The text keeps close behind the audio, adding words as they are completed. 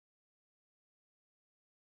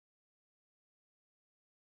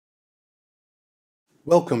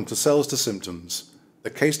Welcome to Cells to Symptoms, the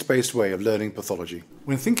case-based way of learning pathology.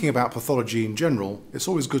 When thinking about pathology in general, it's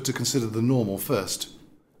always good to consider the normal first.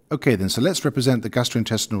 Okay then, so let's represent the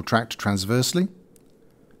gastrointestinal tract transversely.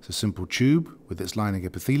 It's a simple tube with its lining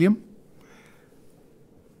epithelium.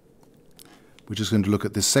 We're just going to look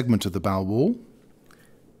at this segment of the bowel wall.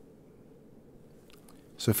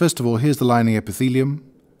 So first of all, here's the lining epithelium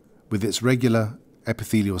with its regular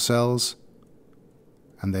epithelial cells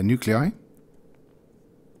and their nuclei.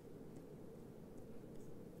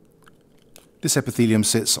 This epithelium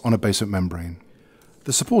sits on a basement membrane.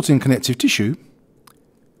 The supporting connective tissue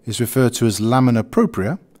is referred to as lamina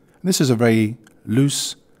propria, and this is a very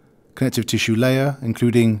loose connective tissue layer,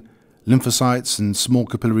 including lymphocytes and small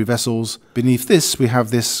capillary vessels. Beneath this, we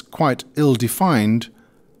have this quite ill-defined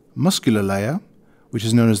muscular layer, which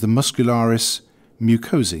is known as the muscularis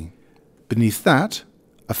mucosae. Beneath that,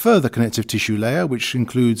 a further connective tissue layer, which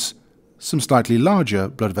includes some slightly larger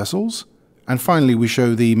blood vessels. And finally, we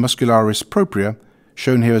show the muscularis propria,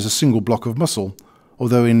 shown here as a single block of muscle,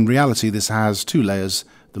 although in reality this has two layers,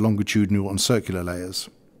 the longitudinal and circular layers.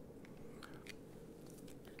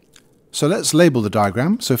 So let's label the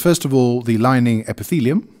diagram. So first of all, the lining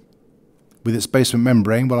epithelium with its basement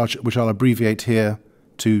membrane, which I'll abbreviate here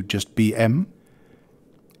to just BM.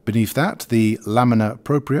 Beneath that, the lamina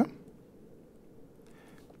propria.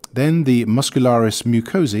 Then the muscularis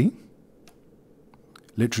mucosae,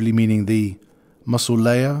 literally meaning the muscle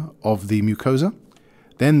layer of the mucosa.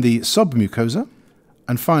 Then the submucosa.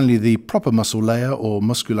 And finally, the proper muscle layer, or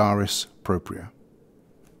muscularis propria.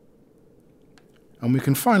 And we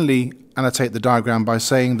can finally annotate the diagram by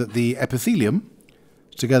saying that the epithelium,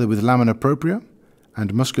 together with lamina propria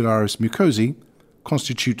and muscularis mucosae,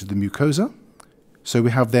 constitute the mucosa. So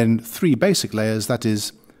we have then three basic layers, that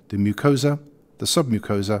is, the mucosa, the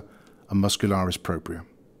submucosa, and muscularis propria.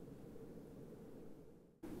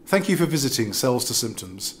 Thank you for visiting Cells to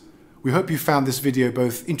Symptoms. We hope you found this video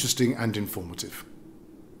both interesting and informative.